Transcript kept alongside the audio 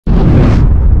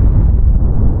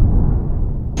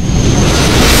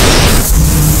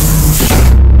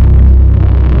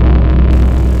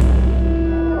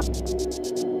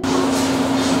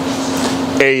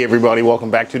Hey everybody, welcome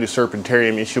back to the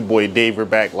Serpentarium. It's your boy Dave. We're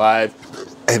back live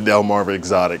at Delmarva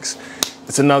Exotics.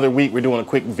 It's another week. We're doing a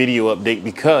quick video update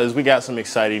because we got some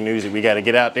exciting news that we got to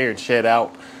get out there and shed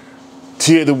out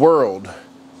to the world.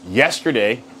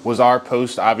 Yesterday was our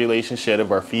post-ovulation shed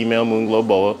of our female Moonglow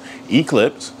Boa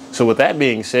eclipse. So with that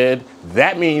being said,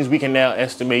 that means we can now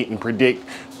estimate and predict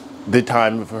the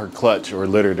time of her clutch or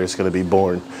litter that's going to be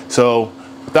born. So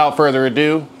without further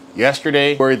ado,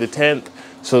 yesterday, February the 10th,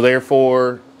 so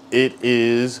therefore, it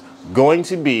is going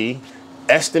to be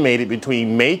estimated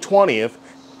between May 20th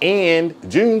and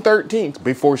June 13th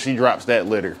before she drops that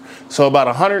litter. So about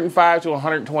 105 to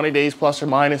 120 days plus or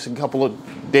minus a couple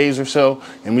of days or so,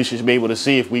 and we should be able to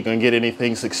see if we can get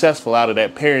anything successful out of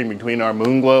that pairing between our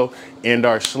Moonglow and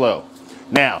our Slow.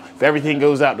 Now, if everything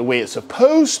goes out the way it's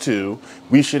supposed to,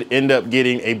 we should end up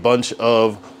getting a bunch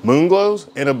of Moonglows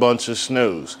and a bunch of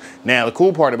Snows. Now, the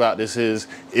cool part about this is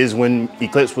when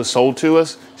Eclipse was sold to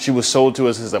us, she was sold to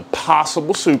us as a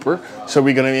possible super. So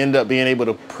we're gonna end up being able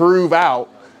to prove out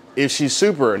if she's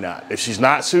super or not. If she's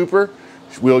not super,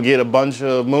 we'll get a bunch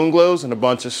of Moonglows and a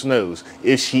bunch of Snows.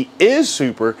 If she is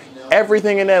super,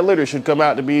 everything in that litter should come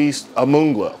out to be a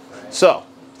Moonglow. So,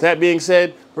 that being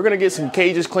said, we're gonna get some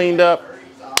cages cleaned up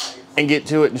and get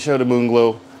to it and show the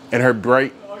Moonglow and her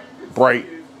bright, bright,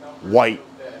 white,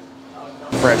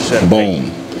 fresh set of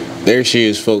boom. There she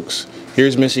is, folks.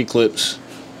 Here's Miss Eclipse.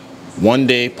 1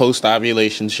 day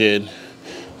post-ovulation shed.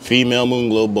 Female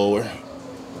Moonglow Boa.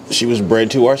 She was bred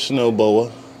to our Snow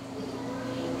Boa.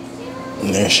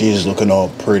 And there she is looking all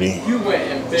pretty.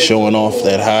 Showing off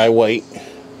that high white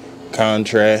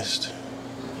contrast.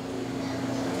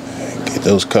 Get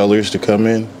those colors to come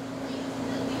in.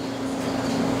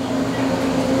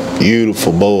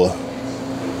 Beautiful boa.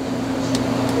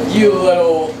 You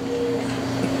little.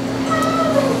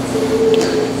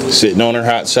 Sitting on her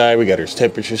hot side, we got her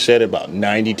temperature set at about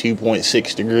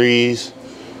 92.6 degrees.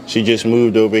 She just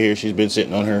moved over here. She's been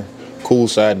sitting on her cool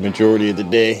side majority of the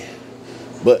day.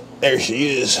 But there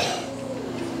she is.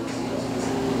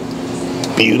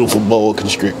 Beautiful boa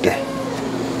constrictor.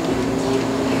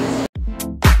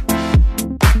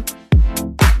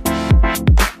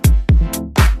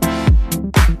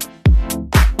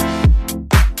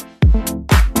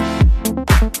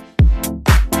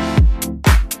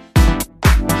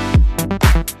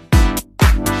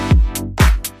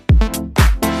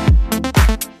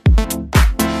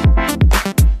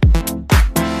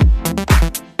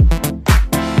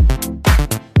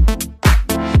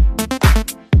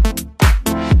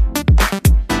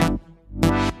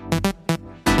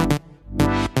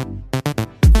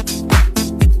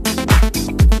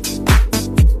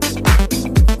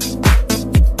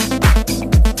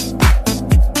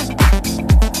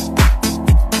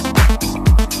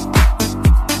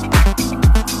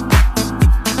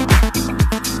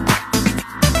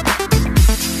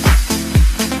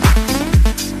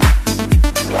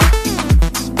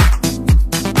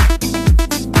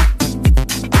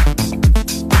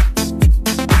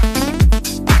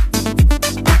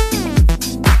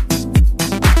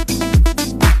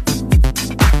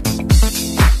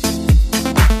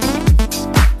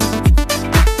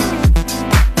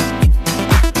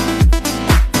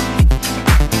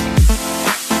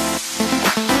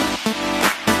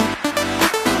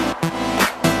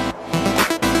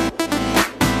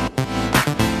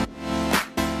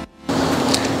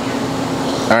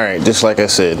 All right, just like I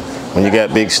said, when you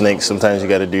got big snakes, sometimes you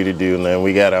got to do the do. And then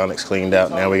we got Onyx cleaned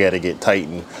out. Now we got to get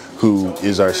Titan, who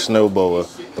is our Snow Boa,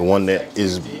 the one that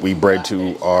we bred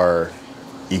to our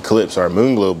Eclipse, our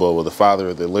Moonglow Boa, the father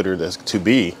of the litter that's to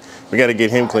be. We got to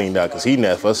get him cleaned out because he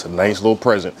left us a nice little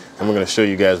present, and we're going to show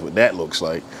you guys what that looks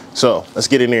like. So let's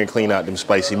get in there and clean out them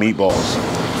spicy meatballs.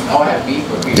 Oh, I have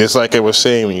beef with me. Just like I was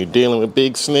saying, when you're dealing with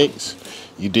big snakes,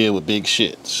 you deal with big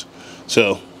shits.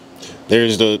 So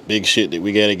there's the big shit that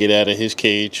we got to get out of his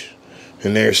cage.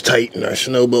 And there's Titan, our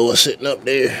Snow Boa, sitting up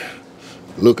there,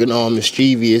 looking all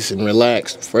mischievous and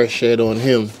relaxed. Fresh shed on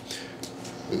him.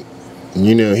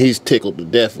 You know, he's tickled to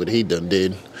death what he done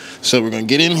did. So we're going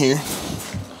to get in here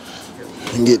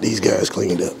and get these guys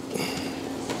cleaned up.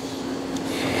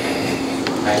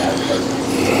 I have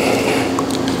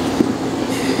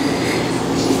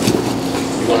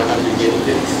you want to have to get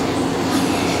this.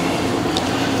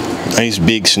 Nice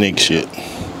big snake shit.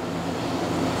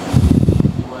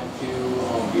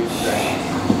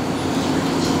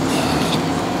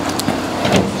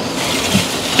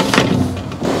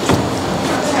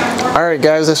 Alright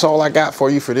guys, that's all I got for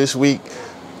you for this week.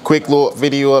 Quick little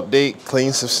video update,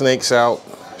 cleaned some snakes out,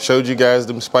 showed you guys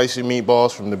them spicy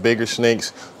meatballs from the bigger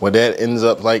snakes, what that ends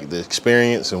up like, the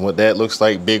experience, and what that looks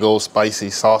like, big old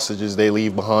spicy sausages they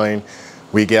leave behind.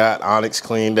 We got Onyx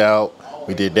cleaned out.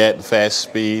 We did that in fast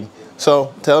speed.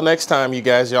 So till next time, you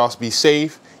guys, y'all be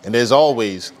safe. And as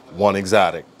always, one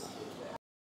exotic.